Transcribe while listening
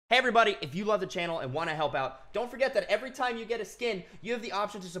Hey everybody, if you love the channel and want to help out, don't forget that every time you get a skin, you have the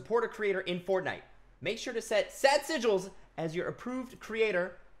option to support a creator in Fortnite. Make sure to set Sigils as your approved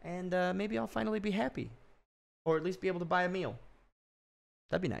creator, and maybe I'll finally be happy. Or at least be able to buy a meal.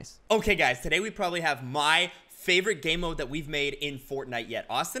 That'd be nice. Okay guys, today we probably have my favorite game mode that we've made in Fortnite yet.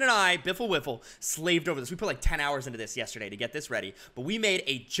 Austin and I, Biffle Wiffle, slaved over this. We put like 10 hours into this yesterday to get this ready. But we made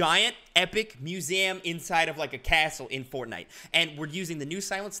a giant, epic museum inside of like a castle in Fortnite. And we're using the new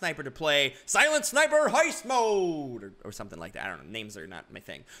Silent Sniper to play Silent Sniper Heist Mode! Or something like that. I don't know. Names are not my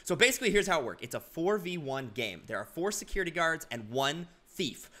thing. So basically, here's how it works. It's a 4v1 game. There are 4 security guards and 1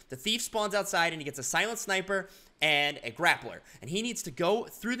 thief. The thief spawns outside and he gets a Silent Sniper and a grappler, and he needs to go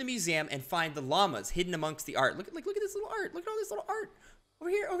through the museum and find the llamas hidden amongst the art. Look at this little art. Look at all this little art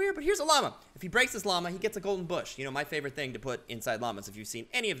over here. But here's a llama. If he breaks this llama, he gets a golden bush. You know, my favorite thing to put inside llamas. If you've seen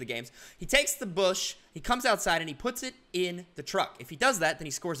any of the games, he takes the bush, he comes outside, and he puts it in the truck. If he does that, then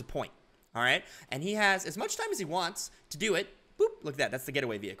he scores a point. All right, and he has as much time as he wants to do it. Boop! Look at that. That's the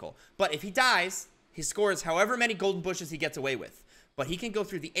getaway vehicle. But if he dies, he scores however many golden bushes he gets away with. But he can go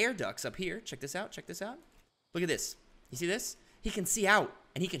through the air ducts up here. Check this out. Check this out. Look at this. You see this? He can see out,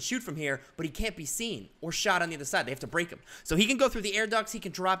 and he can shoot from here, but he can't be seen or shot on the other side. They have to break him. So he can go through the air ducts, he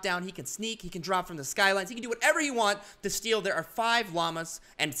can drop down, he can sneak, he can drop from the skylines, he can do whatever he wants to steal. There are 5 llamas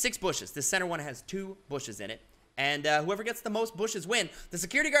and 6 bushes. The center one has 2 bushes in it. And whoever gets the most bushes win. The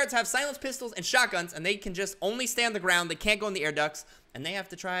security guards have silenced pistols and shotguns, and they can just only stay on the ground. They can't go in the air ducts, and they have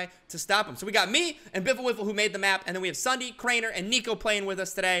to try to stop them. So we got me and Biffle Wiffle who made the map, and then we have Ssundee, Crainer, and Nico playing with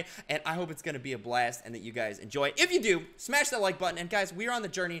us today. And I hope it's going to be a blast and that you guys enjoy. If you do, smash that like button. And guys, we are on the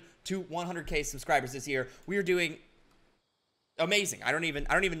journey to 100K subscribers this year. We are doing amazing. I don't even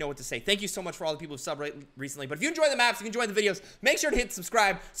know what to say. Thank you so much for all the people who subbed recently. But if you enjoy the maps, if you enjoy the videos, make sure to hit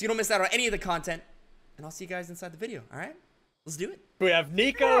subscribe so you don't miss out on any of the content. And I'll see you guys inside the video, all right? Let's do it. We have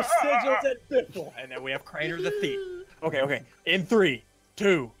Nico, Sigils, and Biffle. And then we have Crainer the Thief. Okay. In 3,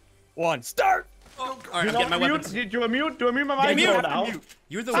 2, 1, start! Oh, all right, I'm getting my weapons. Do a mute my mic now.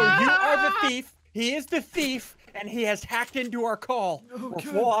 You're the So you are the thief, he is the thief, and he has hacked into our call. We're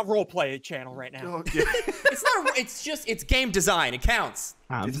full on roleplay channel right now. Okay. It's game design. It counts.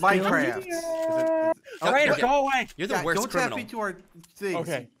 It's Minecraft. Crainer, go away. You're the worst criminal. Don't tap into our things.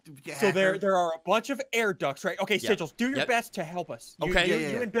 Okay. So there are a bunch of air ducts, right? Okay, Yep. Sigils, do your best to help us.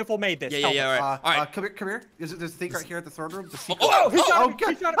 Okay. You and Biffle made this. Yeah. All right. Come here. There's a thing right here at the throne room. He shot him.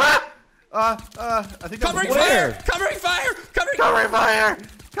 I think Covering fire! Covering fire!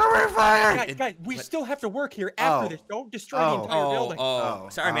 Guys, we still have to work here after this. Don't destroy the entire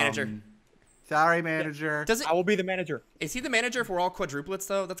building. Sorry, manager. Sorry, manager. I will be the manager. Is he the manager if we're all quadruplets,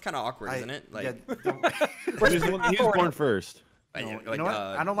 though? That's kind of awkward, isn't it? Like, He was born first. You know what?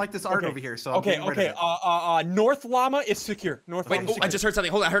 I don't like this art over here, so Okay. North Llama is secure. Wait, I just heard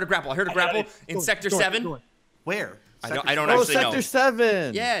something. Hold on, I heard a grapple. in Sector 7. Where? I don't actually know. Sector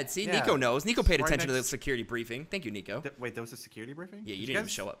 7. Yeah, see, Nico knows. Nico paid Right attention to the next- security briefing. Thank you, Nico. Wait, there was a security briefing? Yeah, you didn't even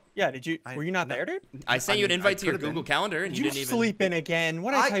show up. Yeah, were you not there, dude? I sent you an invite to your could've Google been. Calendar, and you didn't even. Sleeping again.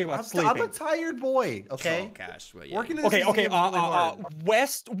 What did I tell you about sleeping? I'm a tired boy, okay? Oh gosh. Well, yeah. Working in this museum is really hard.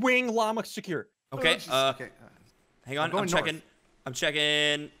 West Wing Llama secure. Okay. Okay. Hang on. going north. I'm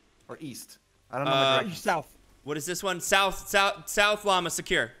checking. Or east. I don't know my direction. South. What is this one? South Llama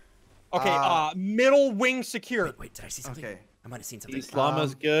secure. Okay. Middle Wing secure. Wait, did I see something? Okay. I might have seen something. East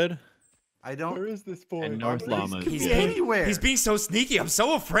Llama's good. I don't. Where is this boy? And North Llama. He's anywhere. He's being so sneaky. I'm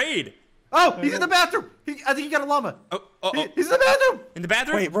so afraid. Oh, he's in the bathroom. I think he got a llama. He's in the bathroom. In the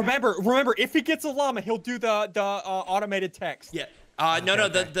bathroom? Wait, remember, if he gets a llama, he'll do the automated text. Yeah. No,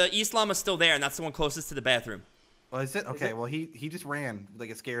 the East Llama's still there, and that's the one closest to the bathroom. Well, is it? Okay, well, he just ran like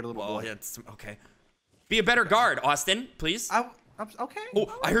a scared little boy. Yeah, okay. Be a better guard, Austin, please. Okay.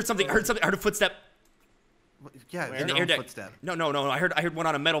 Oh, I heard something. I heard a footstep. Yeah, In the air deck. footstep. No. I heard one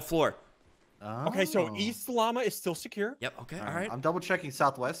on a metal floor. Okay, so East Llama is still secure. Yep. Okay. All right. I'm double checking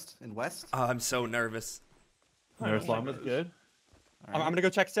southwest and west. Oh, I'm so nervous. North Llama's good. I'm gonna go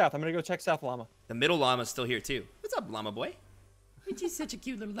check South. I'm gonna go check South Llama. The middle llama's still here too. What's up, llama boy? You're such a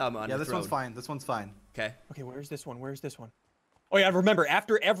cute little llama on Yeah, the this one's fine. This one's fine. Okay. Okay, where's this one? Oh yeah, remember,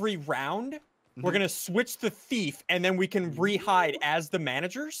 after every round, we're gonna switch the thief, and then we can re-hide as the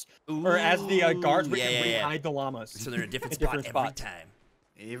managers, or as the guards. We can re-hide the llamas. So they're in a different spot every time.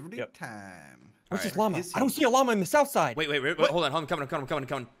 Every time. Where's this llama? I don't see a llama on the south side. Wait. Hold on. I'm coming.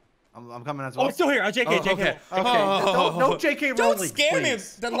 I'm coming as well. Oh, it's still here. JK. Okay. Don't JK rolling. Don't scare me.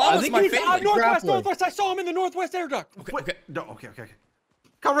 Please. The llama's my favorite. Northwest. I saw him in the northwest air duct. Okay. No. Okay.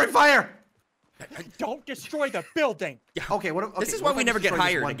 Covering fire. Don't destroy the building. Okay. What? This is why we never get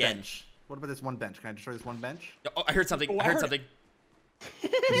hired again. What about this one bench? Can I destroy this one bench? Oh, I heard something. I heard something.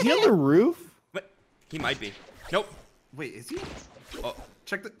 Is he on the roof? What? He might be. Nope. Wait, is he? Oh.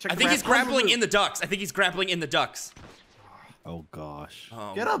 Check the. I think he's grappling in the ducks. I think he's grappling in the ducks. Oh gosh.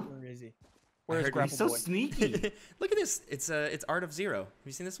 Get him. Where is he? Where's He's Grapple so Boy? sneaky. Look at this. It's Art of Zero. Have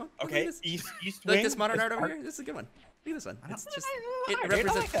you seen this one? Look at Okay, this. east Look wing. at this modern Is art over here. This is a good one. Look at this one. It's just it I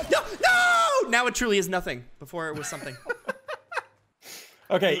represents. like that. No! Now it truly is nothing. Before it was something.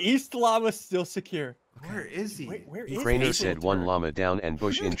 Okay, East Llama's still secure. Where is he? Wait, where is Crainer he? said one llama down and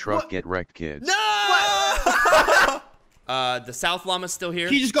bush in truck get wrecked kids. No! The South Llama's still here.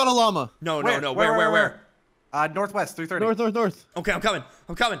 He just got a llama. No. Where? Where? Northwest, 330. North. Okay, I'm coming.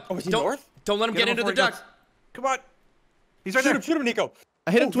 Oh, is he Don't north? don't let him get Get him into the before he ducks. Come on. He's right Shoot there. him, shoot him, Nico.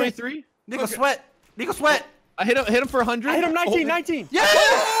 I hit him Oh, 23. Nico Sweat. Nico Sweat. I hit him for 100. I hit him 19, 19.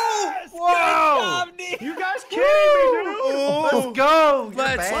 Yes! Whoa! Whoa! You guys kidding me, dude? Let's go.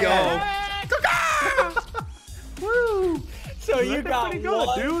 Let's go. Woo! So you got pretty good,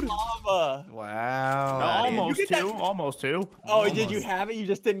 one dude. llama. Wow. You get that- Almost two. Oh, did you have it? You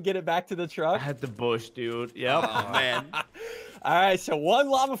just didn't get it back to the I truck? had the bush, dude. Yep. Oh man. All right, so one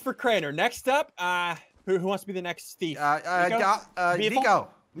llama for Crainer. Next up, who wants to be the next thief? Biffle? Nico.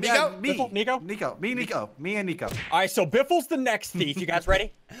 Nico? Me. Biffle? Nico? Nico. Me and Nico. All right, so Biffle's the next thief. You guys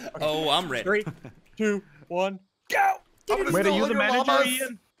ready? Oh, I'm ready. 3, 2, 1, go! Wait, are you the manager,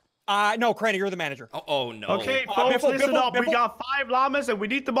 Ian? No, Crainer, you're the manager. Oh no. Okay, folks, Biffle, listen Biffle, up. We Biffle. got 5 llamas and we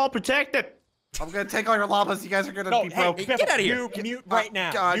need them all protected. I'm gonna take all your llamas. You guys are gonna No, be hey, broke. Biffle, get outta here. You mute right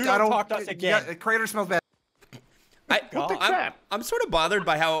now. God, You I don't talk to us again. Yeah, Crainer smells bad. I'm sort of bothered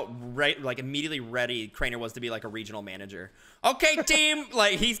by how immediately ready Crainer was to be like a regional manager. Okay, team,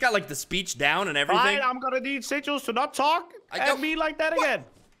 like he's got like the speech down and everything. Fine, I'm gonna need Sigils to not talk at me like that again.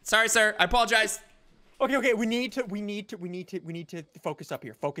 Sorry, sir. I apologize. Okay, we need to focus up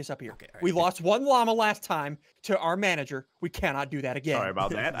here. Focus up here. Okay, all right. We lost one llama last time to our manager. We cannot do that again. Sorry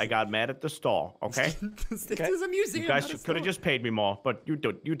about that. I got mad at the stall. Okay. This is a museum. You guys not a could have store. just paid me more, but you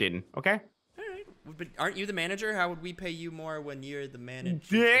didn't. Okay. All right. But aren't you the manager? How would we pay you more when you're the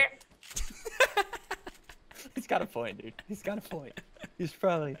manager? Yeah. He's got a point, dude. He's got a point. He's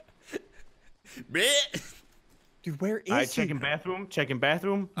probably. Dude, where is All right, he? checking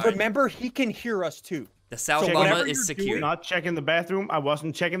bathroom. Remember, he can hear us too. The South So Llama whatever is you're secure. doing- Not checking the bathroom. I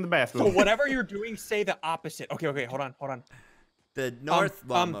wasn't checking the So bathroom. whatever you're doing, say the opposite. Okay, hold on. The North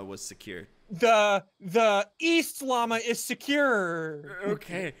Llama was secure. The East Llama is secure.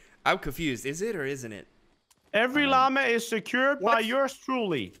 Okay. I'm confused. Is it or isn't it? Every llama is secured by What? yours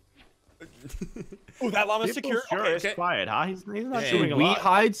truly. Oh, that llama's secure. Sure, Okay. it's quiet, huh? He's not Yeah. doing a We lot.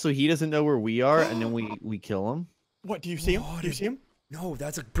 hide so he doesn't know where we are, and then we kill him. What, do you see him? Do you see him? No,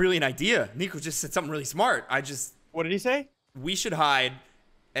 that's a brilliant idea. Nico just said something really smart. What did he say? We should hide,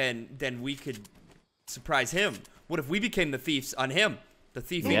 and then we could surprise him. What if we became the thieves on him? The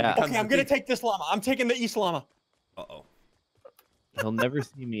thief Yeah. becomes Okay, I'm the gonna thief. take this llama. I'm taking the East Llama. Uh-oh. He'll never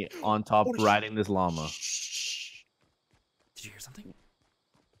see me on top Holy shit. riding this llama. Shh. Did you hear something?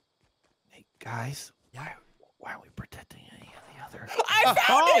 Hey guys, Yeah. why are we protecting any of the other? I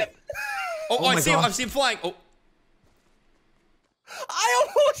found him! Oh, I see him. I see him flying. Oh, I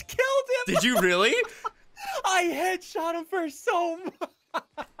almost killed him! did you really? I headshot him for so much.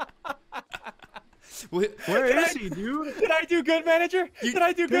 Where is he, dude? Did I do good, manager? Did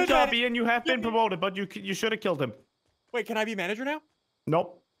I do Good good, job, manager? Ian. You have been promoted, but you should have killed him. Wait, can I be manager now?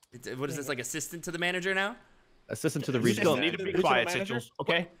 Nope. What is this, like assistant to the manager now? Assistant to the You regional. still need to be Regional quiet, manager? Sigils.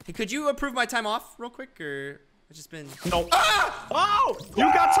 Okay. Hey, could you approve my time off real quick, or I've just been... No. Oh! You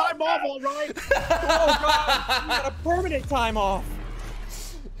got time off, all right. Oh, God. You got a permanent time off.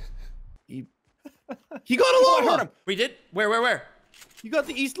 He got a Oh, I llama. heard him. We did? Where? You got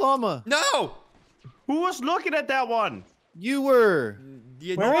the East Llama. No! Who was looking at that one? You were.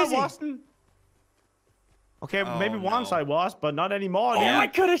 Where I is he? wasn't. Okay, Oh, maybe once no. I was, but not anymore, Oh, dude. I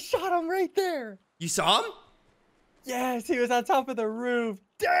could have shot him right there. You saw him? Yes, he was on top of the roof.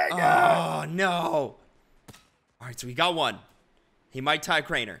 Dang it. Oh, no. All right, so we got one. He might tie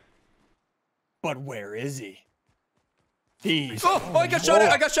Crainer. But where is he? He's Oh, I got shot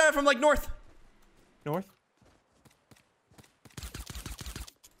at. I got shot at from, like, north. north.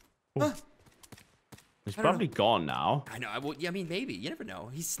 He's probably gone now. I know. Well, yeah, I mean, maybe. You never know.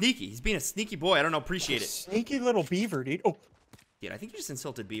 He's sneaky. He's being a sneaky boy. I don't appreciate it. Sneaky little beaver, dude. Oh, Dude, I think you just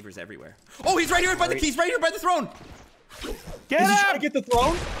insulted beavers everywhere. Oh, he's right here by the keys. Right here by the throne. Get is he trying to him! get the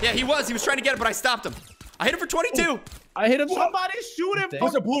throne? Yeah, he was. He was trying to get it, but I stopped him. I hit him for 22. I hit him. Somebody shoot him!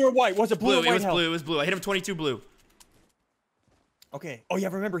 Was it blue or white? Was it blue, Blue. or It white? was hell? blue. It was blue. I hit him 22 blue. Okay. Oh yeah,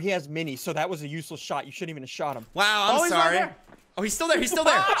 remember he has minis, so that was a useless shot. You shouldn't even have shot him. Wow, I'm Oh, he's right sorry. there. Oh, he's still there. He's still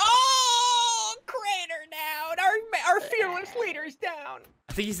there. Oh, Crainer down. Our fearless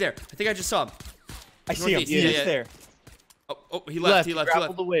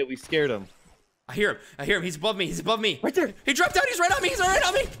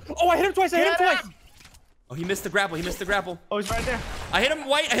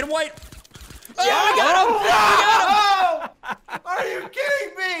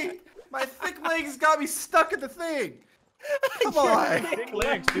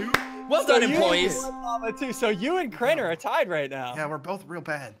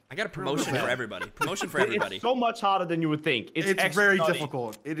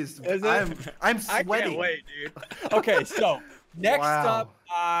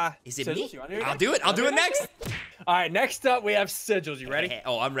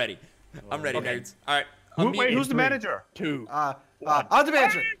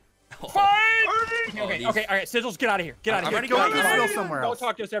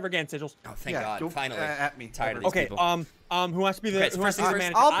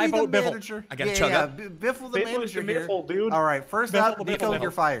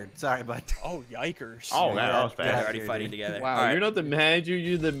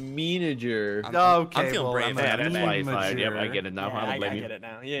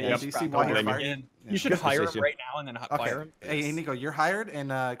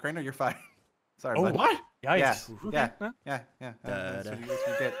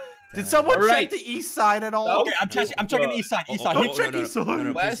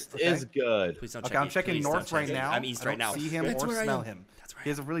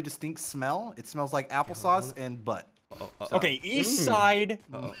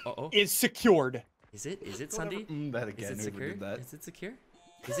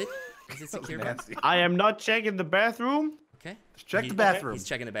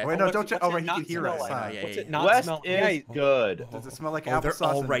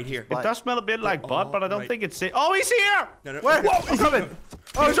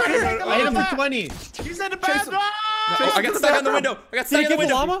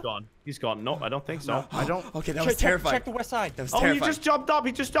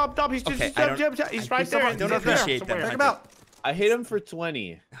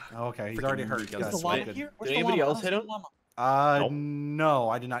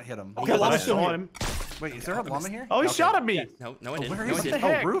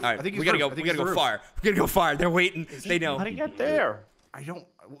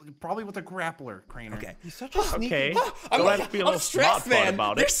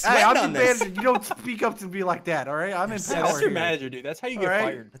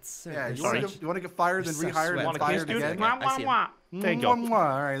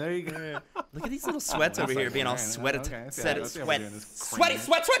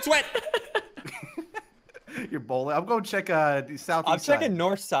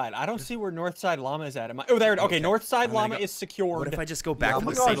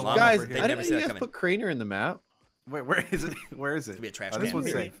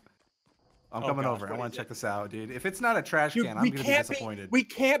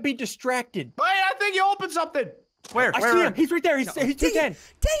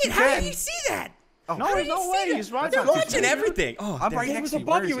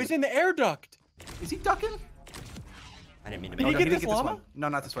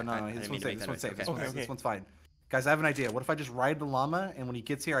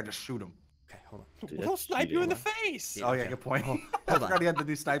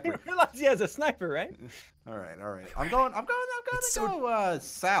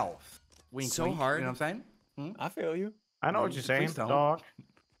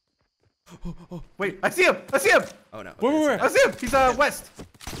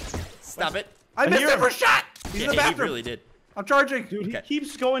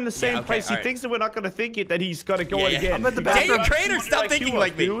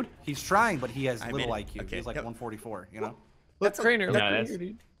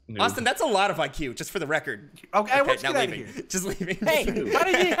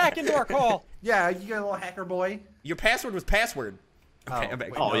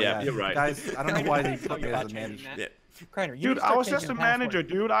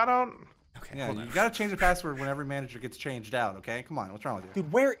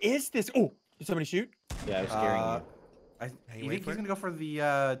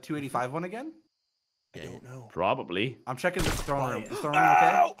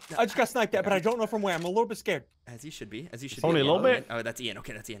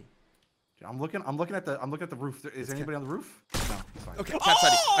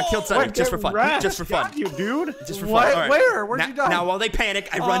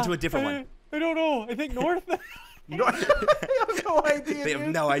I have no idea. They have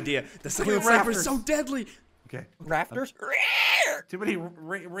dude. no idea. The silent Complete sniper is so rappers. deadly. Okay. Rafters. Too many.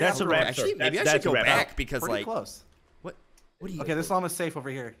 That's a raptor. Actually, maybe I should That's go a raptor. back because Pretty like close. what are you? Okay, this llama's safe over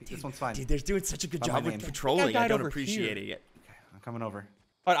here. This one's fine. Dude, they're doing such a good By my job with name. patrolling. I died don't over appreciate here. it. I'm coming over.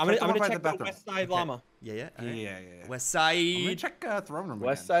 All right, I'm Check the gonna one by check the the bathroom. west side Okay. llama. Yeah. Yeah. West I'm gonna side. check throne room.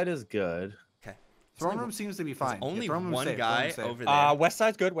 West again. side is good. Okay. Throne room seems to be fine. Only throne room's one safe, guy throne room's safe. over there. West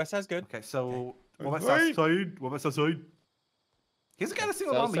side's good. West side's good. Okay, so what about Right. south side? What about south side? He hasn't got a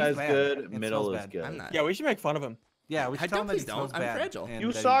single South llama. He's side's bad. good. It Middle smells is bad. good. I'm not. Yeah, we should make fun of him. Yeah, we I should tell don't, him that please he don't. smells I'm bad. fragile. and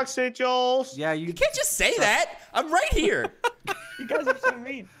You that suck, Sigils. Yeah, You can't just say that. I'm right here. You guys are so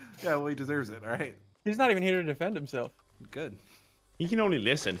mean. Yeah, well, he deserves it. All right, He's not even here to defend himself. good. He can only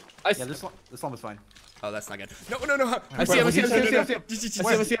listen. Yeah, this llama's fine. Oh, that's not good. No. I see him. I see him.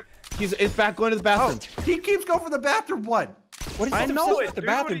 I see him. He's back going to the bathroom. Oh, he keeps going for the bathroom one. What is I he know at it, the dude.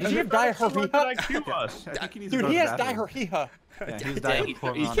 bathroom? Does he have diarrhea? I think he needs to Dude, go he to has the bathroom. diarrhea. Yeah, he's Dang, dying. you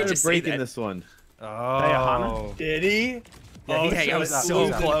Hold can't on. just Just say breaking that. this one. Oh. Did he? Yeah, he Hey, I was shows up. so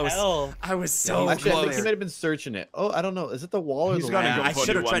He's out. close. Hell. I was so Actually, I think close. he might have been searching it. Oh, I don't know. Is it the wall or He's the gonna wall? go I for a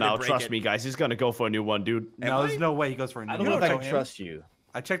should've new tried one to now. break Trust it. me, guys. He's gonna go for a new one, dude. No, there's no way he goes for a new I don't know one. if I Show can him. trust you.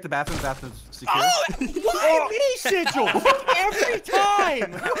 I checked the bathroom. The bathroom's secure. Oh, why me, Sigil? Every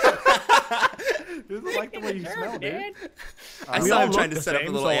time. He doesn't like the way you smell, dude. I We saw all him look trying to the set up a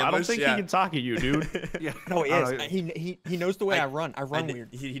same, little so I don't ambush. think Yeah. he can talk at you, dude. Yeah. No, he I is. don't know. He knows the way I run. I run did- weird.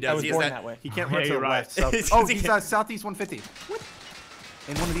 he I does. was He has born that- that way. He can't Yeah, run to the you're right. left. So. It's Oh, 'cause he he's can't- southeast 150. What?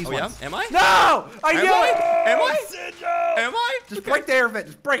 In one of these Oh yeah? ones. Am I? No! I Am knew I? it! Am I? Am I? Just break the air vent.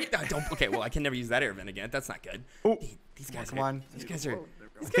 Just break it. No, don't. Okay, well I can never use that air vent again. That's not good. Oh. These guys Come are. on. These guys are.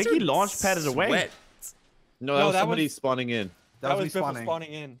 I think he launch padded away. Sweat. No, that No, was that somebody was- spawning in. That was me Biffle spawning.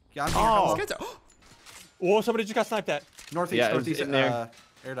 spawning in. Yeah, I'm here. Oh. Hello. These guys are. Whoa, somebody just got sniped at. Northeast, Yeah, it was northeast, in there.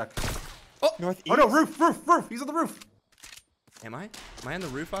 air duct. Northeast. Oh no, roof! He's on the roof. Am I? Am I on the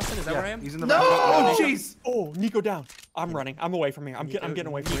roof, Austin? Is that Yeah, where I am? he's in the No! bathroom. Oh jeez! Oh, Nico down. I'm running. I'm away from here. I'm getting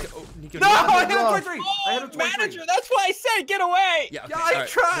away from here. Nico, Nico, No, I hit him no. 23. I hit him 23. Manager, that's why I said get away. Yeah, okay, Yeah, I all right.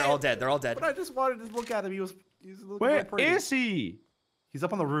 tried. They're all dead. They're all dead. But I just wanted to look at him. He's looking Where very pretty. is he? He's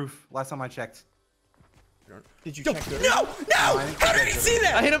up on the roof. Last time I checked. Did you check good? No! How did he see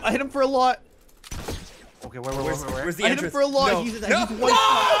that? I hit him for a lot. Okay, where? Where's the I hit him entrance? for a lot. No. He's No. one.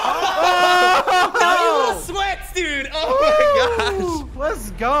 Oh, little sweats, dude. Oh my gosh. Ooh,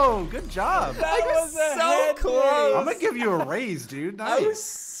 let's go. Good job. That was a so head close. I'm gonna give you a raise, dude. I was Nice.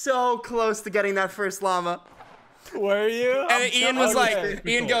 so close to getting that first llama. Were you? And Ian was Okay. like,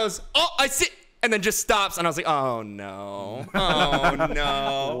 Ian goes, oh, I see. And then just stops. And I was like, oh no. Oh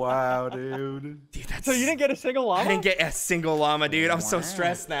no. Wow, dude. Dude, that's. So you didn't get a single llama? I didn't get a single llama, dude. I'm so Wow.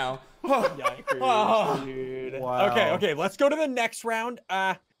 stressed now. Yikers, dude. Wow. Okay, let's go to the next round.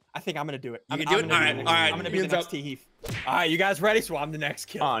 I think I'm gonna do it. You I'm can do it? gonna be the All right, next- I'm gonna be the Ian's next up. T Heath. All right, you guys ready? So I'm the next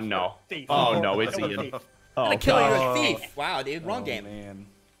kill. Oh no. Thief. Oh no, it's Kill a Ian. thief. Oh, I'm gonna kill you, God. a thief. Wow, dude. Wrong game. Man.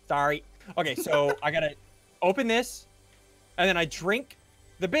 Sorry. Okay, so I gotta open this, and then I drink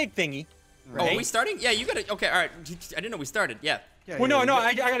the big thingy. Oh, Right? are we starting? Yeah, you gotta. Okay, all right. I didn't know we started. Yeah. Yeah, Well, yeah, no, yeah.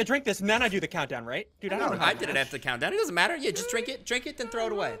 I gotta drink this, and then I do the countdown, right? Dude, I don't know. I did it after the countdown. It doesn't matter. Yeah, just drink it, then throw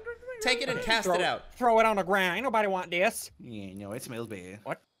it away. Take it and cast throw it out. Throw it on the ground. Ain't nobody want this. Yeah, no, it smells bad.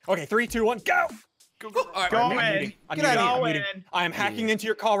 What? Okay, 3, 2, 1, go. All right, Go all right, in. I'm muting. Get out of I'm here. muting. I am hacking into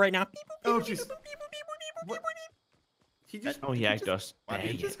your call right now. Oh, jeez. What? He just. Oh, he hacked us. Did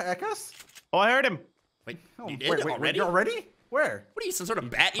he just hack us? Oh, I heard him. Wait, Oh, you did wait, already? You're already? Where? What are you, some sort of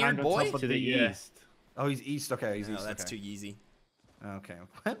bat-eared climbed on boy? top of To the Yeah. east. Oh, he's east. Okay, he's No, east. that's okay. too easy. Okay.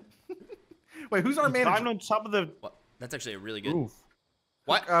 What? Wait, who's our Climbed manager? on top of the What? That's actually a really good. roof.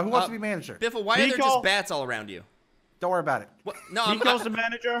 What? Who wants to be manager? Biffle, why are there Nico. just bats all around you? Don't worry about it. What? No, I'm Nico's the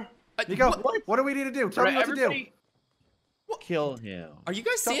manager. Nico, what? what do we need to do? Tell me what to do. Everybody- Kill him. Are you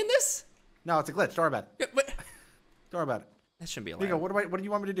guys seeing this? No, it's a glitch. Don't worry about it. Yeah, what? Don't worry about it. That shouldn't be allowed. Nico, what do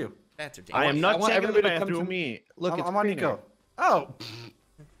you want me to do? Bats are I dangerous. am not I want checking the everybody to come to bathroom. me. Look, it's I'm on Crainer. Nico. Oh.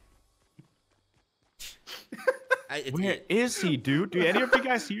 Where is he, dude? Do any of you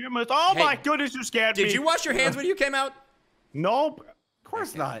guys hear him? Oh Hey, my goodness, you scared me. Did you wash your hands when you came out? Nope. Of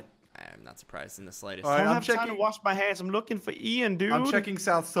course not. I'm not surprised in the slightest. All I right, don't I'm have time to checking. wash my hands. I'm looking for Ian, dude. I'm checking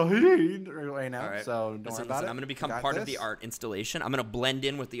south side right now, All right. so don't worry Listen, about it. I'm gonna become Got part of this. the art installation. I'm gonna blend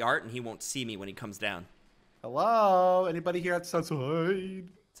in with the art, and he won't see me when he comes down. Hello, anybody here at Southside?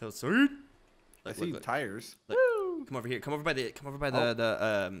 So sweet. I Look, see look, look. tires. Look. Come over here. Come over by the. Come over by Oh.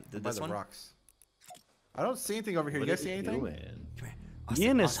 the By this the one. rocks. I don't see anything over here. What You guys is see he anything? doing? Come here. Austin,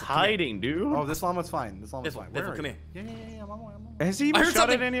 Ian is Austin, come here. hiding, dude. Oh, this llama's fine. This llama's Biffle, fine. Where Biffle, are come you? here. Yeah. I'm on. Has he I even heard shot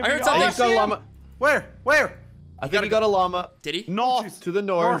something. at any of I heard you? something. Oh, He's got a see him? llama. Where? I think he got a llama Did he? no. to the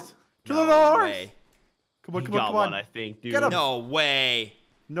north. To the No north. way. Come on, He come on, got come one, on. I think, dude. Get him. No way.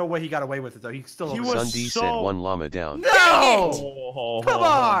 No way he got away with it though. He still. Ssundee said 1 llama down. No! Oh, Come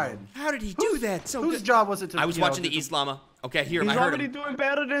on! How did he do that? So Whose good. job was it to? I was watching the East Llama. Okay, here, He's I heard already him. doing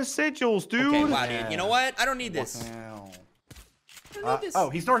better than Sigils, dude. Okay, wow, dude. You know what? I don't need this. Wow. I don't need this. Oh,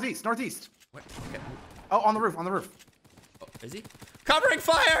 he's northeast. What? Okay. Oh, on the roof. Oh, is he? Covering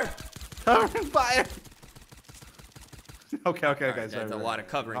fire! Covering fire. Okay, All right, guys. that's a lot of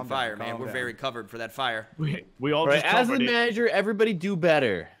covering fire, man. We're very covered for that fire. We all Right, just as the covered it. manager, everybody do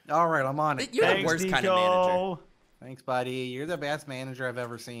better. All right, I'm on it. You're the Thanks, worst kind of manager. Nico. Thanks, buddy. You're the best manager I've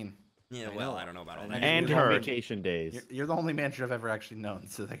ever seen. Yeah, well, I don't know about all I that. know. And You're on her. vacation days. You're the only manager I've ever actually known.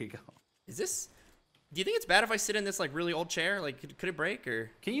 So there you go. Is this? Do you think it's bad if I sit in this like really old chair? Like, could it break or?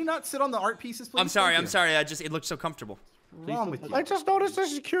 Can you not sit on the art pieces, please? I'm sorry. Thank I'm you. sorry. It looks so comfortable. What's wrong with you? I just noticed the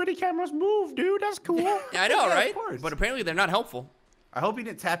security cameras move, dude. That's cool. Yeah, I know, Yeah, of right? course. But apparently they're not helpful. I hope he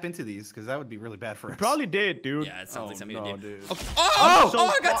didn't tap into these because that would be really bad for us. Probably did, dude. Yeah, it sounds like something no, you do. dude. Okay.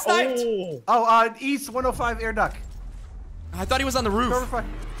 Oh, I got sniped. Oh, East 105 air duck. I thought he was on the roof. Cover fire.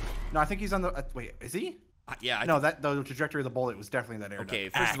 No, I think he's on the. Wait, is he? Yeah. No, the trajectory of the bullet was definitely that air Okay,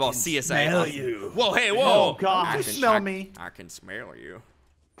 duck. first of all, CSI. smell you. Whoa, hey, Oh, whoa. God. You smell me. I can smell you.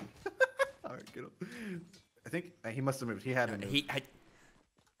 All right, get up. I think he must have moved. He had to move.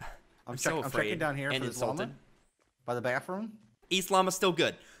 I'm so checking afraid down here and for this insulted. llama by the bathroom. East Llama's still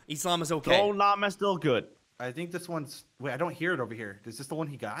good. East Llama's okay. Gold llama's still good. I think this one's. Wait, I don't hear it over here. Is this the one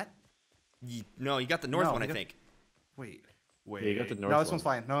he got? No, you got the north No, one, he I got- think. Wait. Yeah, you got the north No, this one. one's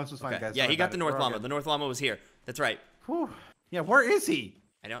fine. No, this one's fine, Okay. guys. Yeah, Sorry he got about the it. North We're all Llama. good. The North Llama was here. That's right. Whew. Yeah, where is he?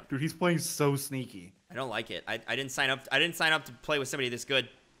 I don't Dude, he's playing so sneaky. like it. I didn't sign up. I didn't sign up to play with somebody this good.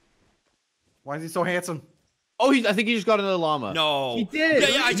 Why is he so handsome? Oh, I think he just got another llama. No. He did.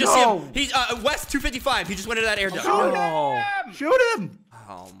 Yeah, I just see No. him. He's West 255. He just went into that air duct. Shoot him!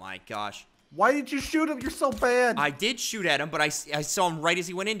 Oh my gosh. Why did you shoot him? You're so bad. I did shoot at him, but I saw him right as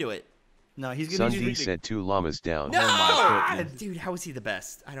he went into it. No, he's gonna. Ssundee said 2 llamas down. No! Dude, how is he the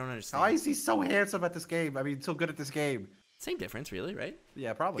best? I don't understand. Why is he so handsome at this game? I mean, so good at this game. Same difference, really, right?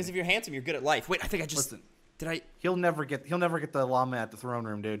 Yeah, probably. Because if you're handsome, you're good at life. Wait, I think I just... Listen, Did I... he'll never get the llama at the throne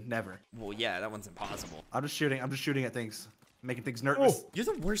room, dude. Never. Well, yeah, that one's impossible. I'm just shooting at things, making things nervous. You're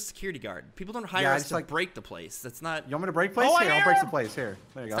the worst security guard. People don't hire Yeah, I us just to like- break the place. That's not... You want me to break place? Oh, I Here, I'll hear break him. some place. Here,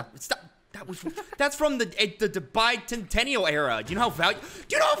 there you go. Stop. That's from the bicentennial era. Do you know how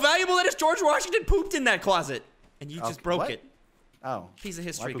valuable that is? George Washington pooped in that closet, and you just broke what? it. Oh, Piece of well, I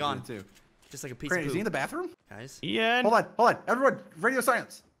history pooped gone. in it too. Just like a piece Crainer, of is he in poop. the bathroom? Guys. Ian. Hold on, everyone, radio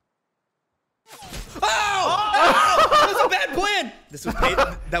silence. Oh! That was a bad plan. This was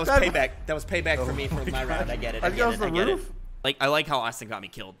that was payback. That was payback for me for my round. I get it. I That goes get to it. the roof? I like how Austin got me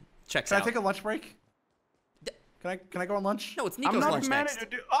killed. Checks Can out. I take a lunch break? Can I go on lunch? No, it's I'm Nico's not lunch the next. manager,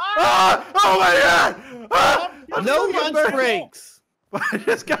 dude. Ah! Ah! Oh my god! Ah! I'm No so lunch embarrassed. breaks. I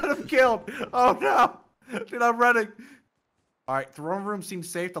just got him killed. Oh no! Dude, I'm running. All right, throne room seems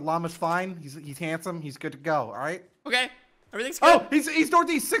safe. The llama's fine. He's handsome. He's good to go. All right. Okay, everything's good. Oh, he's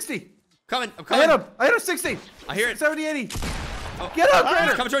northeast 60. I'm I coming. hit him 60. I hear it. 70, 80. Oh. Get up,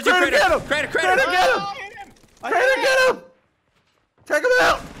 Crainer. Coming towards you, Crainer, Crainer. get him. Crainer. Crainer, get him. Crainer, get him. Take him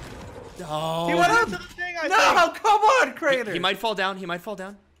out. Oh. He went up. No, come on, Crainer. He might fall down. He might fall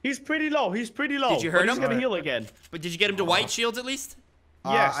down. He's pretty low. He's pretty low. Did you hurt But him? He's gonna heal again. But did you get him to white shields at least?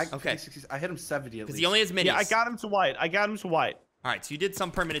 Yes. Okay. I hit him 70 at Because least. he only has minis. Yeah, I got him to white. All right, so you did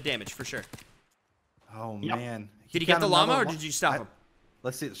some permanent damage for sure. Oh Yep. man. Did he get the llama or did you stop him?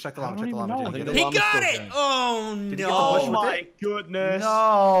 Let's see. Check the I llama. don't Check the even llama. know. Did I he think get He it? got it! Oh he get the no! bush Oh with my it? goodness.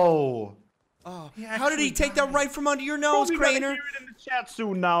 No. Oh, He how did he actually take that right from under your Bro, nose, we gotta Crainer? hear it in the chat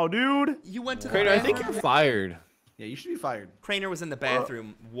soon now, dude. You went to the Crainer, I think bathroom. you're fired. Yeah, you should be fired. Crainer was in the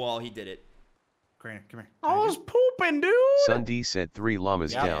bathroom while he did it. Crainer, come here. I was pooping, dude. Ssundee said 3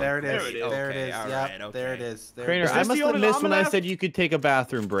 llamas Yeah, down. there it is. There it is. There it Okay, is. all Yeah, right, there it okay. is. There Crainer, it is. I this must the have only missed llama when I left? said you could take a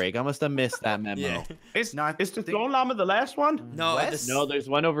bathroom break. I must have missed that memo. Yeah. Is No, I the think- Stone Llama the last one? No, West? this, No, there's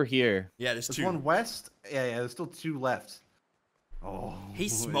one over here. yeah, there's There's two. one west. Yeah, there's still 2 left. Oh.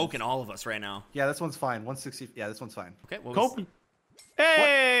 He's smoking all of us right now. Yeah, this one's fine. 160. Yeah, this one's fine. Okay, well, Kobe.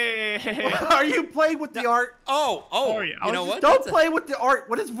 Hey! Are you playing with the art? Oh, Sorry, I you know was what? Don't That's a- play with the art.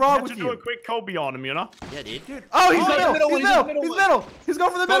 What is I wrong had with to do a you? quick Kobe on him, you know? Yeah, dude. Oh, he's Oh, middle. middle He's one, he's middle. middle He's one. middle. He's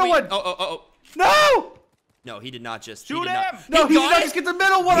going for the middle Kobe. one. Oh. No! No, he did not just. he Shoot did not- him! No, he did got not it? just get the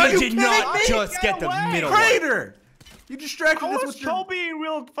middle one. Are He you did kidding not me? just get the away. middle one. Crainer! You distracted I us was with your... Kobe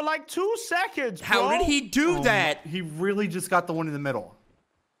real for like 2 seconds, How bro. did he do Oh, that? He really just got the one in the middle.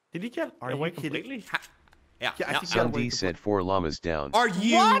 Did he get Are you away kidding? completely? Yeah. Yeah, I no, think he got away Ssundee said 4 llamas down. Are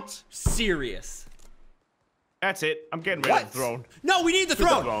you What? serious? That's it. I'm getting rid of the throne. No, we need the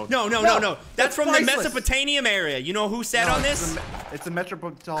throne. No. That's from priceless. the Mesopotamian area. You know who sat on this? It's a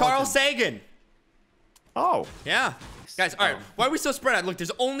metropolitan. Carl Sagan. Oh. Yeah. Guys, all right. Why are we so spread out? Look,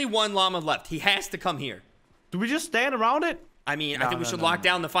 there's only one llama left. He has to come here. Do we just stand around it? I mean, I think we should lock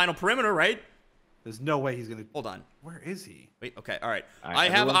down the final perimeter, right? There's no way he's gonna. Hold on. Where is he? Wait, okay, all right. All right, I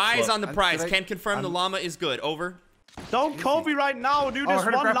have everyone's eyes close. on the prize. Can confirm the llama is good. Over. Don't call me right now, dude. There's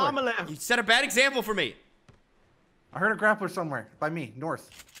heard a one grappler. llama left. You set a bad example for me. I heard a grappler somewhere by me, north,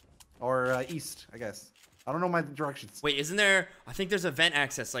 or east, I guess. I don't know my directions. Wait, isn't there? I think there's a vent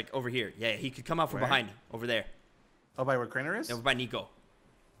access like over here. Yeah, he could come out from Where? behind, over there. Oh, by where Crainer is? Over by Nico.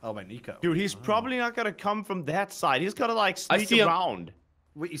 Oh, by Nico. Dude, he's probably not gonna come from that side. He's gotta like I sneak see him. around.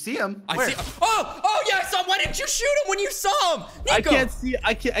 Wait, you see him? I Where? see. Oh, yeah, I saw him. Why didn't you shoot him when you saw him? Nico. I can't see.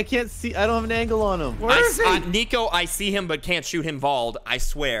 I can't see. I don't have an angle on him. Where is he? Nico, I see him, but can't shoot him bald. I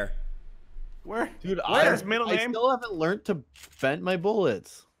swear. Where? Dude, Where's middle I name? still haven't learned to vent my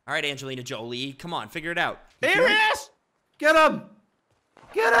bullets. All right, Angelina Jolie, come on, figure it out. There he is! Get him!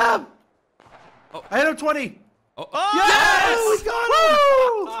 Get him! Oh. I hit him 20. Oh, Yes! We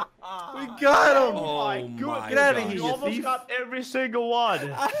got him! We got him! Oh my Get out of gosh. here, You you almost thief. got every single one.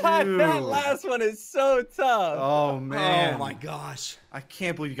 That Dude. last one is so tough. Oh, man. Oh my gosh. I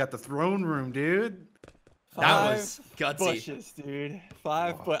can't believe you got the throne room, dude. That was gutsy. Bushes, dude.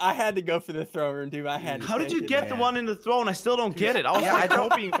 5 foot. I had to go for the throne room, dude. I had to. How did take you it, get the man. one in the throne? I still don't get it. I was Yeah, like I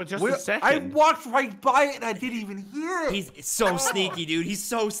don't- hoping for just a I second. walked right by it and I didn't even hear it. He's so sneaky, dude. He's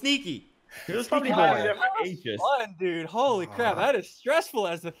so sneaky. It was probably Boy. hiding there for ages. Fun, dude. Holy crap. That is stressful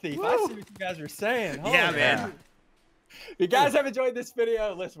as a thief. I Woo. see what you guys were saying. Holy Yeah, man. crap. If you guys have enjoyed this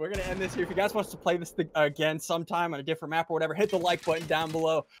video, listen, we're going to end this here. If you guys want us to play this thing again sometime on a different map or whatever, hit the like button down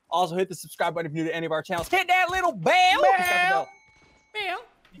below. Also, hit the subscribe button if you're new to any of our channels. Hit that little bell. Bell.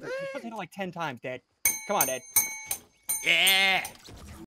 You're supposed to hit it like 10 times, Dad. Come on, Dad. Yeah.